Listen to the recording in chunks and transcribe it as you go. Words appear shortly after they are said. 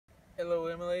Hello,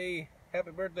 Emilee. Happy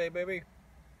birthday, baby.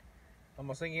 I'm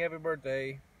gonna sing you happy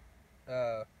birthday.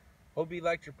 Uh, Hope you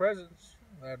liked your presents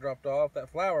that I dropped off. That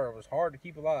flower was hard to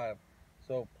keep alive,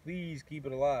 so please keep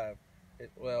it alive.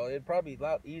 It'd probably be a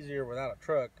lot easier without a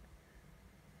truck.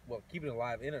 Well, keep it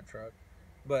alive in a truck.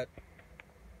 But,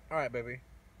 alright, baby.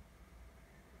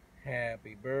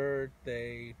 Happy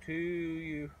birthday to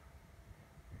you.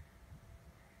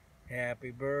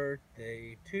 Happy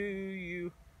birthday to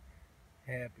you.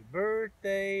 Happy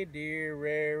birthday, dear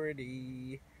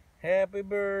Rarity. Happy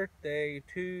birthday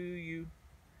to you.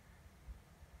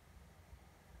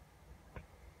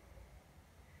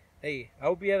 Hey, I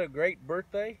hope you had a great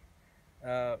birthday.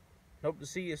 Uh, Hope to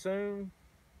see you soon.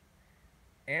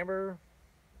 Amber,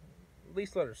 at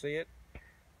least let her see it.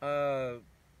 Uh,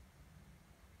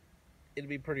 It'll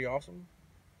be pretty awesome.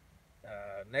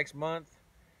 Next month,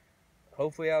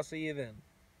 hopefully I'll see you then.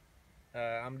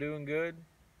 I'm doing good.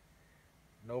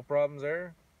 No problems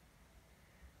there.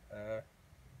 Uh,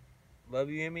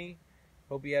 Love you, Emmy.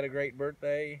 Hope you had a great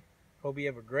birthday. Hope you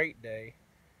have a great day.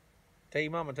 Tell your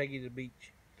mama to take you to the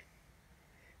beach.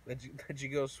 Let you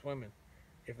go swimming.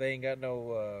 If they ain't got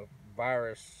no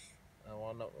virus,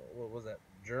 what was that,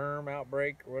 germ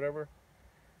outbreak or whatever.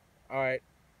 All right,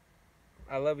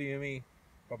 I love you, Emmy.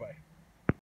 Bye bye.